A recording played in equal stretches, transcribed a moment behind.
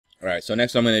Alright, so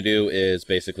next what I'm going to do is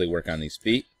basically work on these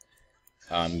feet.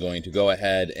 I'm going to go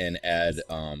ahead and add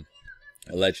a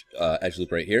edge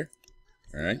loop right here.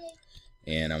 Alright,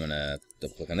 and I'm going to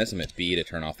double click on this. I'm going to B to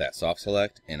turn off that soft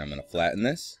select, and I'm going to flatten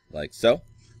this like so.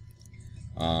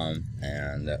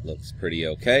 And that looks pretty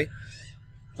okay.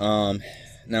 Now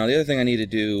the other thing I need to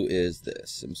do is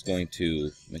this. I'm just going to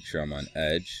make sure I'm on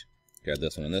edge. Grab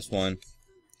this one and this one.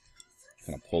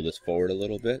 Kind of pull this forward a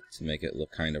little bit to make it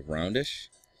look kind of roundish.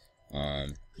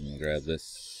 And grab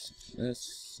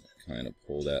this, kind of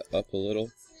pull that up a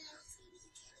little.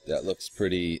 That looks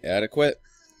pretty adequate.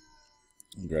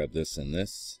 Grab this and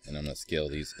this, and I'm going to scale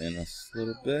these in a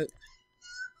little bit.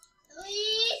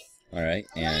 Alright,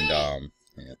 and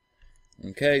yeah.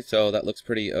 Okay, so that looks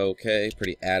pretty okay,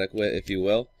 pretty adequate, if you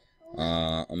will.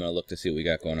 I'm going to look to see what we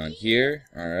got going on here.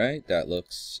 Alright, that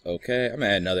looks okay. I'm going to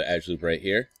add another edge loop right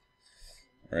here.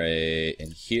 Right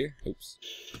in here. Oops.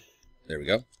 There we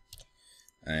go.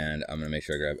 And I'm going to make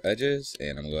sure I grab edges,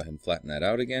 and I'm going to go ahead and flatten that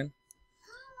out again.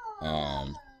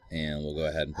 And we'll go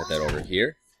ahead and put that over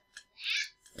here.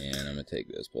 And I'm going to take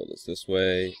this, pull this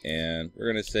way, and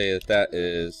we're going to say that that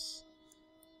is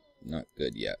not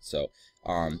good yet. So,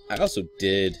 I also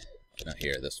did, not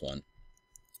here, this one.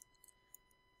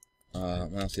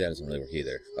 Well, see, that doesn't really work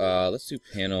either. Let's do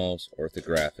panels,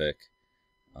 orthographic.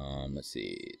 Let's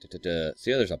see.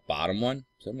 See how there's a bottom one?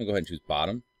 So I'm going to go ahead and choose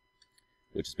bottom,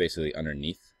 which is basically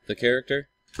underneath the character.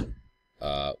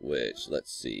 Which,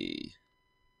 let's see.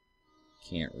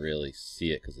 Can't really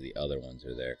see it because the other ones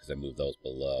are there, because I moved those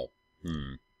below.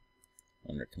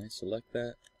 Wonder, can I select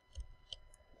that?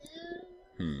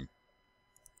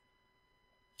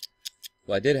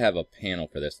 Well, I did have a panel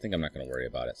for this. I think I'm not going to worry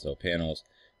about it. So panels,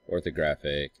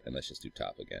 orthographic, and let's just do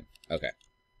top again. Okay.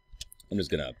 I'm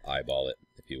just going to eyeball it,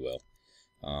 if you will.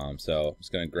 So I'm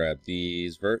just going to grab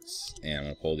these verts, and I'm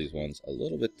going to pull these ones a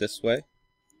little bit this way.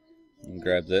 And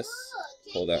grab this,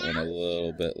 pull that one a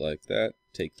little bit like that.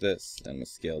 Take this, and I'm going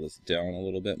to scale this down a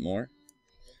little bit more.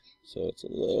 So it's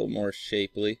a little more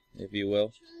shapely, if you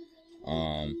will.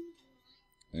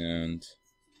 And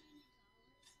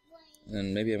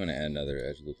maybe I'm going to add another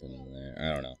edge loop in there.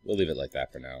 I don't know. We'll leave it like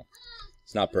that for now.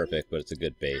 It's not perfect, but it's a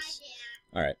good base.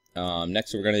 Alright,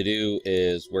 next what we're going to do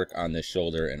is work on this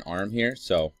shoulder and arm here.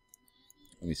 So,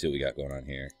 let me see what we got going on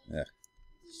here.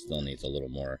 Still needs a little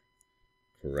more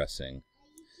caressing.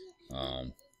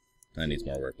 That needs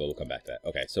more work, but we'll come back to that.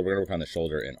 Okay, so we're going to work on the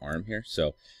shoulder and arm here.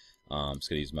 So, I'm just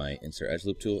going to use my insert edge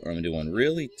loop tool. I'm going to do one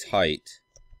really tight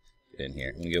in here.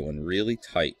 I'm going to get one really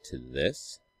tight to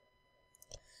this.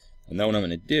 And then what I'm going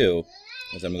to do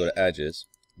is I'm going to go to edges.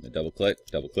 I'm going to double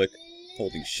click,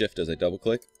 holding shift as I double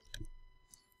click.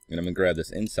 And I'm going to grab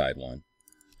this inside one,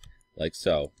 like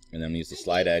so. And then I'm going to use the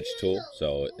slide edge tool.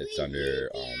 So it's under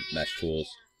mesh tools,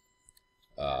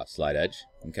 slide edge,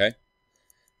 okay?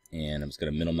 And I'm just going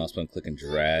to middle mouse button click and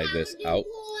drag this out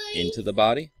into the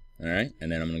body, all right? And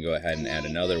then I'm going to go ahead and add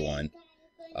another one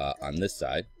on this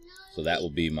side. So that will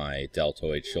be my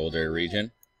deltoid shoulder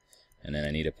region. And then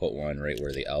I need to put one right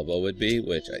where the elbow would be,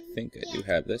 which I think I do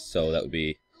have this. So that would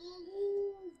be,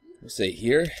 let's say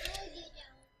here.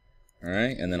 All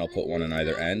right, and then I'll put one on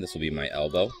either end. This will be my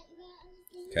elbow.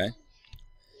 Okay.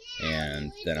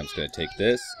 And then I'm just going to take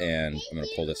this, and I'm going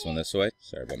to pull this one this way.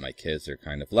 Sorry about my kids, they're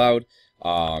kind of loud.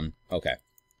 Okay.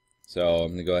 So I'm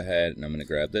going to go ahead, and I'm going to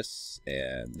grab this,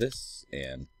 and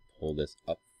pull this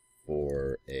up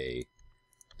for a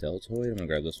deltoid. I'm going to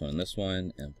grab this one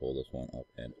and pull this one up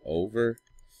and over.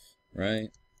 Right?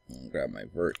 I'm going to grab my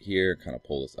vert here, kind of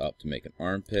pull this up to make an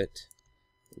armpit.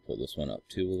 We'll pull this one up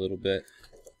too a little bit.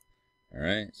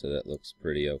 Alright, so that looks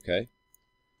pretty okay.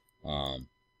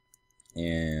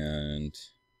 And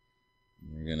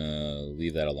we're gonna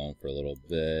leave that alone for a little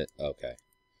bit. Okay.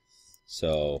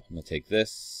 So I'm gonna take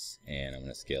this and I'm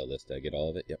gonna scale this. Did I get all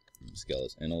of it? Yep. I'm gonna scale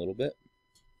this in a little bit.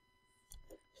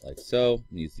 Like so.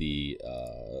 Use the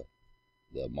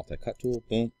multi-cut tool.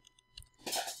 Boom.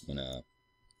 I'm gonna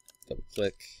double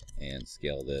click and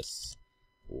scale this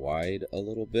wide a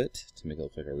little bit to make it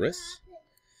look like a wrist.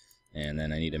 And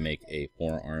then I need to make a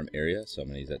forearm area, so I'm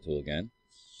going to use that tool again.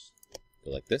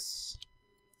 Go like this.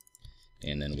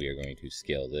 And then we are going to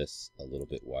scale this a little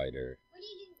bit wider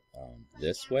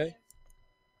this way.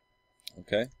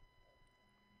 Okay.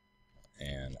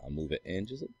 And I'll move it in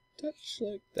just a touch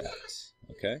like that.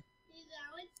 Okay.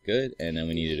 Good. And then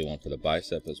we need to do one for the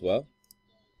bicep as well.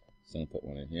 So I'm going to put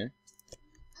one in here.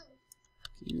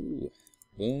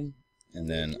 Boom. And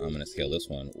then I'm going to scale this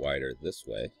one wider this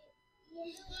way.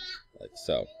 Like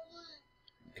so.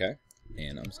 Okay.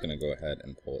 And I'm just going to go ahead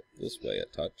and pull it this way a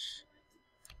touch.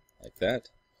 Like that.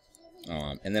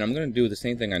 And then I'm going to do the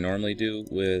same thing I normally do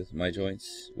with my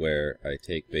joints, where I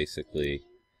take basically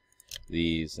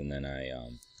these, and then I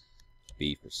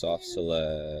B for soft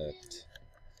select,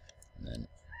 and then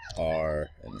R,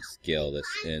 and scale this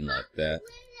in like that.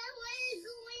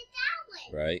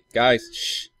 Right, guys,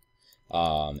 shh.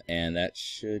 And that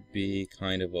should be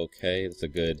kind of okay. That's a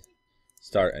good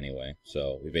start anyway.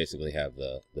 So we basically have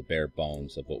the bare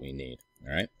bones of what we need.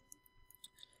 All right.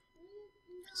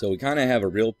 So we kind of have a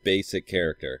real basic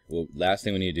character. Well, last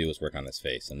thing we need to do is work on this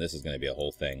face, and this is going to be a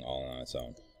whole thing all on its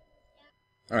own.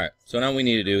 All right. So now what we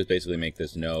need to do is basically make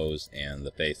this nose and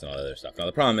the face and all that other stuff. Now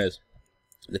the problem is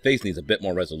the face needs a bit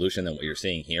more resolution than what you're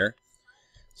seeing here.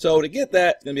 So to get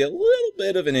that, it's going to be a little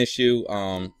bit of an issue.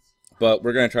 But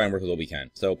we're going to try and work with what we can.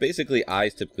 So basically,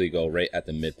 eyes typically go right at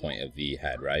the midpoint of the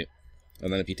head, right?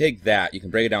 And then if you take that, you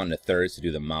can break it down into thirds to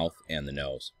do the mouth and the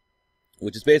nose,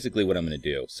 which is basically what I'm going to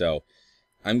do. So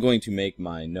I'm going to make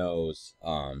my nose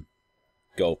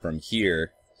go from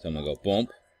here. So I'm going to go boom.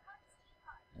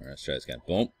 All right, let's try this again.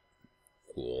 Boom.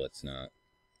 Cool, it's not.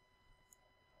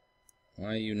 Why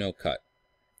are you no cut?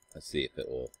 Let's see if it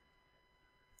will.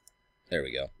 There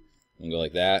we go. I'm going to go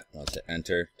like that. I'll hit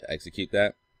enter to execute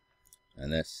that.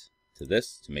 And this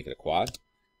to make it a quad. So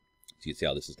you can see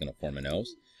how this is going to form a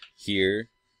nose. Here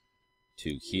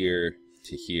to here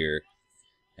to here.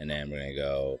 And then we're going to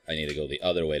go, I need to go the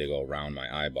other way to go around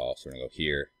my eyeball. So we're going to go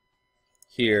here,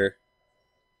 here,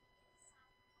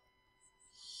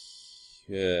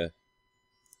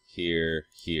 here,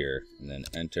 here. And then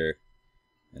enter.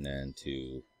 And then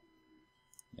to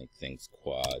make things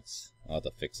quads. I'll have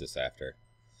to fix this after.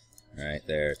 Alright,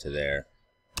 there to there.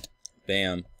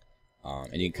 Bam.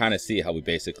 And you can kind of see how we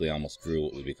basically almost drew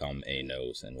what would become a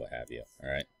nose and what have you.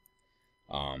 Alright.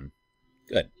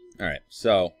 Good. Alright,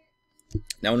 so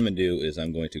now what I'm going to do is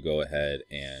I'm going to go ahead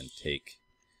and take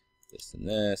this and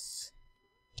this,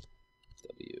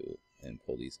 W, and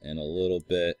pull these in a little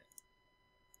bit.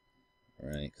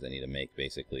 Alright, because I need to make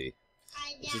basically,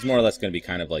 this is more or less going to be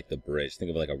kind of like the bridge.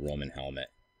 Think of it like a Roman helmet.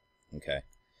 Okay.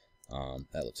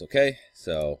 That looks okay.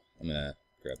 So I'm going to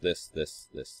grab this, oops,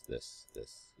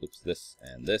 this,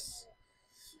 and this.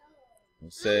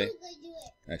 We'll say,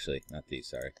 actually, not these,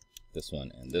 sorry. This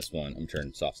one and this one. I'm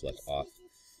turning soft select off.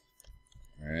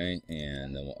 Alright,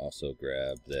 and then we'll also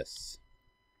grab this.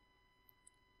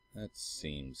 That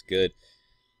seems good.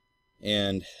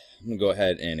 And I'm going to go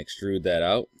ahead and extrude that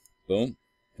out. Boom.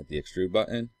 Hit the extrude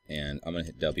button. And I'm going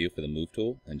to hit W for the move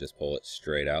tool and just pull it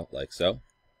straight out like so.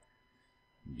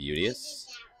 Beauteous.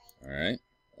 Alright,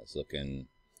 that's looking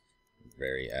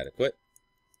very adequate.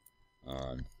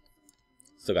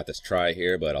 Still got this try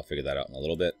here, but I'll figure that out in a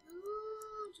little bit.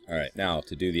 Alright, now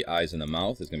to do the eyes and the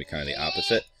mouth is going to be kind of the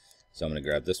opposite. So I'm going to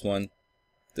grab this one,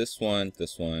 this one,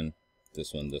 this one,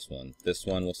 this one, this one, this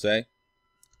one, we'll say.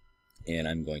 And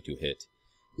I'm going to hit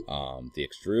the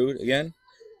extrude again.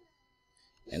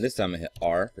 And this time I'm going to hit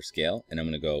R for scale, and I'm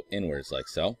going to go inwards like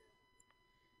so.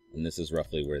 And this is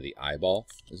roughly where the eyeball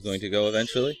is going to go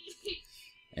eventually.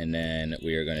 And then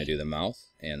we are going to do the mouth,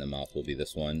 and the mouth will be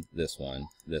this one, this one,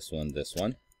 this one, this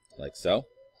one, like so.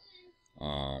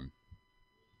 We'll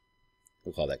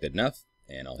call that good enough,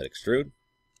 and I'll hit extrude,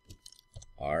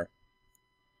 R,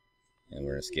 and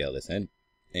we're going to scale this in,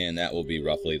 and that will be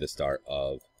roughly the start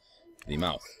of the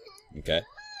mouth. Okay.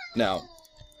 Now,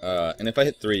 and if I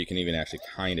hit 3, you can even actually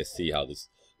kind of see how this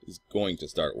is going to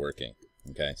start working.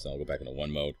 Okay, so I'll go back into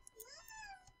one mode.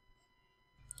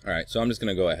 Alright, so I'm just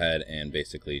going to go ahead and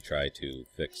basically try to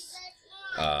fix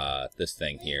this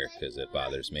thing here because it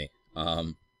bothers me.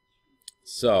 To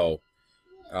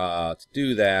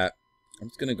do that, I'm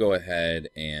just going to go ahead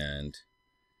and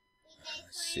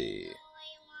let's see.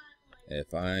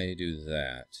 If I do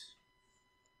that,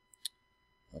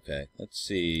 okay, let's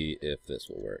see if this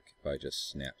will work. If I just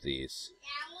snap these,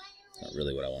 it's not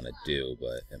really what I want to do,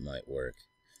 but it might work.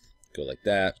 Go like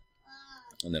that,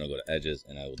 and then I'll go to edges,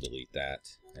 and I will delete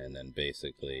that, and then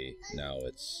basically now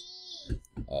it's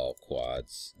all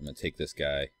quads. I'm going to take this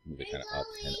guy, move it kind of up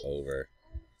and over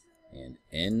and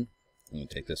in. I'm going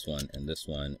to take this one and this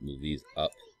one, move these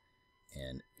up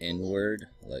and inward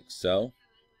like so.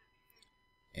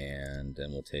 And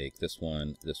then we'll take this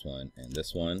one, and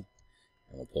this one,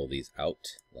 and we'll pull these out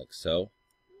like so.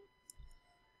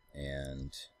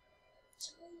 And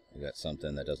we got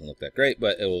something that doesn't look that great,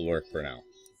 but it will work for now.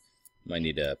 Might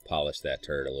need to polish that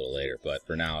turd a little later, but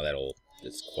for now,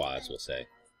 it's quads, we'll say.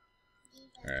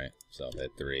 Alright, so I'll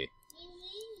hit 3.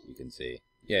 You can see.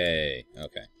 Yay!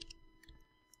 Okay.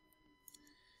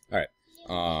 Alright.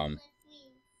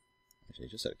 Actually,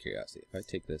 just out of curiosity, if I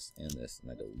take this and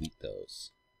I delete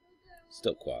those,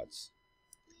 still quads.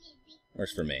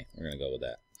 Works for me. We're going to go with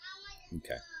that.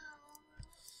 Okay.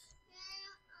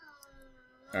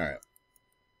 Alright.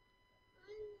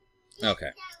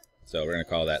 Okay. So we're going to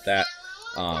call that that.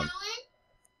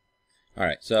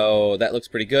 Alright, so that looks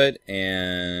pretty good,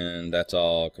 and that's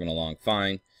all coming along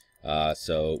fine.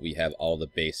 So we have all the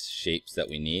base shapes that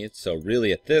we need. So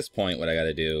really at this point what I got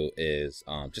to do is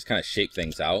just kind of shape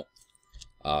things out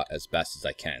as best as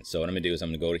I can. So what I'm going to do is I'm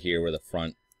going to go to here where the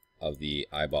front of the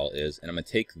eyeball is, and I'm going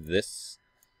to take this,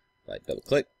 if I double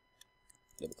click,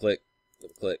 double click,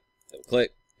 double click, double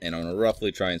click, and I'm going to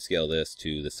roughly try and scale this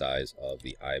to the size of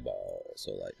the eyeball.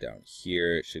 So like down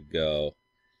here it should go.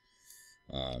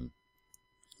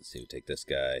 Let's see, we take this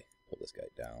guy, pull this guy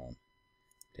down,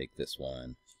 take this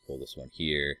one, pull this one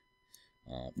here.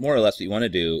 More or less what you want to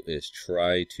do is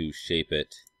try to shape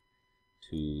it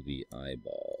to the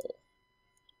eyeball.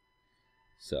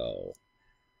 So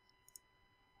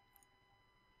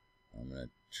I'm going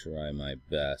to try my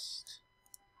best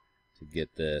to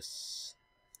get this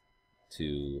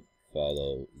to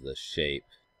follow the shape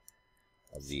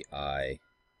of the eye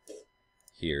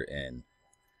herein.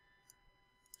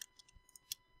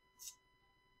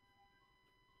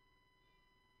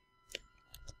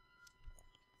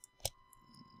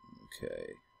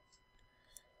 Okay.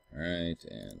 Alright,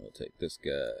 and we'll take this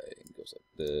guy, it goes like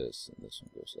this, and this one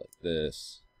goes like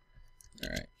this.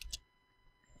 Alright.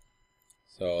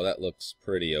 So that looks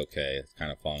pretty okay. It's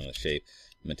kind of following the shape.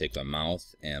 I'm going to take my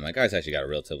mouth, and my guy's actually got a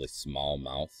relatively small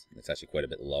mouth. It's actually quite a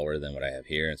bit lower than what I have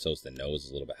here, and so is the nose, is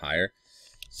a little bit higher.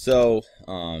 So,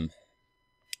 I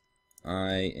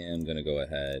am going to go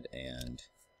ahead and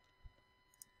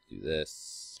do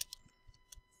this.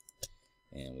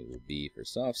 And we will B for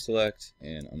soft select,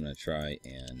 and I'm going to try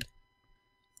and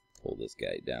pull this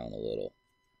guy down a little.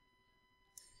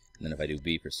 And then if I do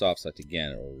B for soft select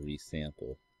again, it will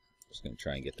resample. Just going to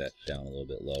try and get that down a little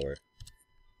bit lower,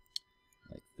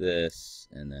 like this,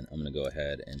 and then I'm going to go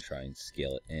ahead and try and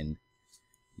scale it in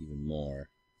even more,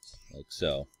 like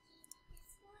so.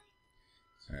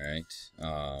 Alright,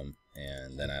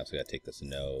 and then I also got to take this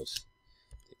nose,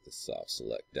 take the soft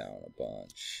select down a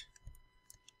bunch.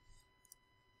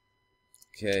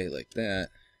 Okay, like that.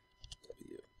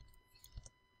 W.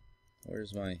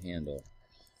 Where's my handle?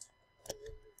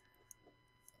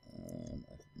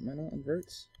 Am I not on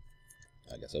verts?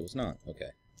 I guess I was not.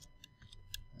 Okay.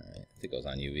 Alright, I think I was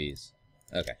on UVs.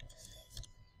 Okay.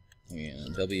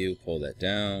 And W, pull that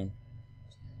down.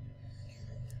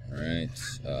 Alright.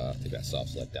 I think I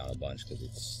soft select down a bunch because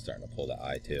it's starting to pull the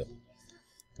eye too.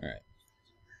 Alright.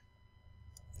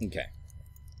 Okay.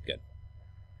 Good.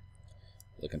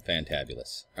 Looking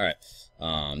fantabulous. Alright.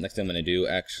 Next thing I'm going to do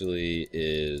actually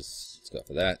is, let's go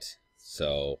for that.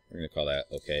 So we're going to call that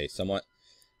okay somewhat.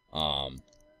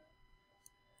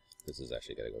 This is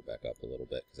actually got to go back up a little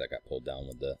bit because I got pulled down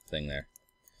with the thing there.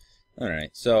 Alright,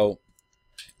 so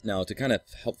now to kind of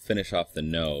help finish off the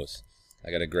nose, I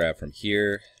got to grab from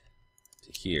here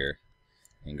to here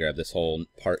and grab this whole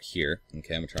part here.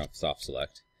 Okay, I'm going to turn off soft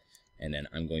select, and then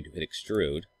I'm going to hit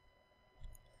extrude,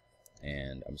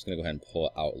 and I'm just going to go ahead and pull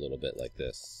it out a little bit like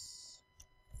this.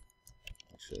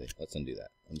 Actually, let's undo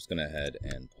that. I'm just going to head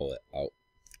and pull it out.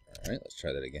 Alright, let's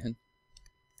try that again.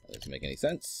 That doesn't make any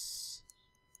sense.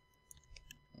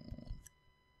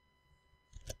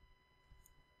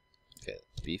 Okay,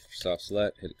 B for soft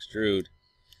select, hit extrude,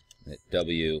 hit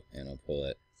W, and I'll pull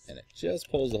it, and it just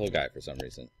pulls the whole guy for some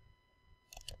reason,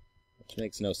 which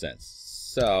makes no sense.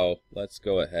 So let's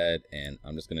go ahead, and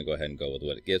I'm just going to go ahead and go with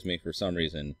what it gives me. For some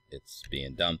reason, it's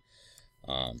being dumb.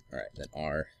 Alright, then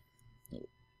R.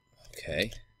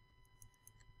 Okay.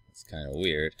 It's kind of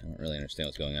weird. I don't really understand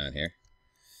what's going on here.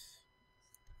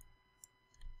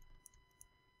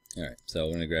 Alright, so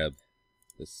we're going to grab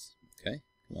this. Okay,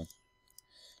 come on.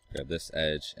 Grab this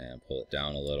edge and pull it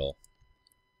down a little.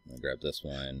 I'm going to grab this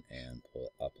one and pull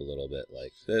it up a little bit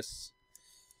like this.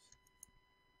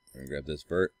 I'm going to grab this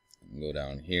vert and go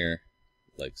down here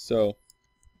like so.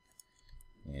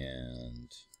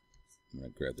 And I'm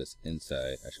going to grab this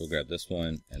inside. Actually, we'll grab this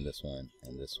one and this one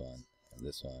and this one and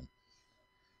this one.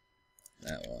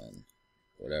 That one.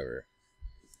 Whatever.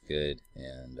 Good.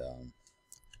 And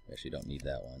we actually don't need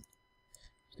that one.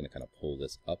 I'm just going to kind of pull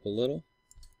this up a little.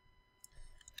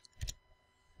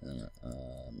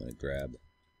 I'm going to grab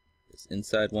this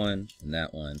inside one and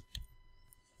that one.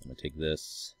 I'm going to take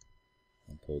this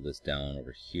and pull this down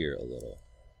over here a little.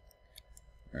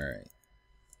 Alright.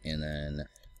 And then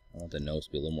I want the nose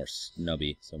to be a little more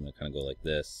snubby, so I'm going to kind of go like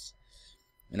this.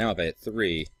 And now if I hit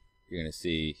 3, you're going to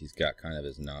see he's got kind of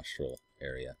his nostril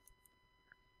area.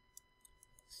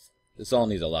 This all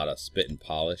needs a lot of spit and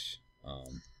polish,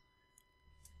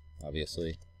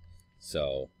 obviously.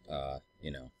 So,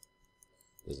 you know,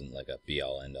 isn't like a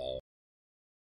be-all, end-all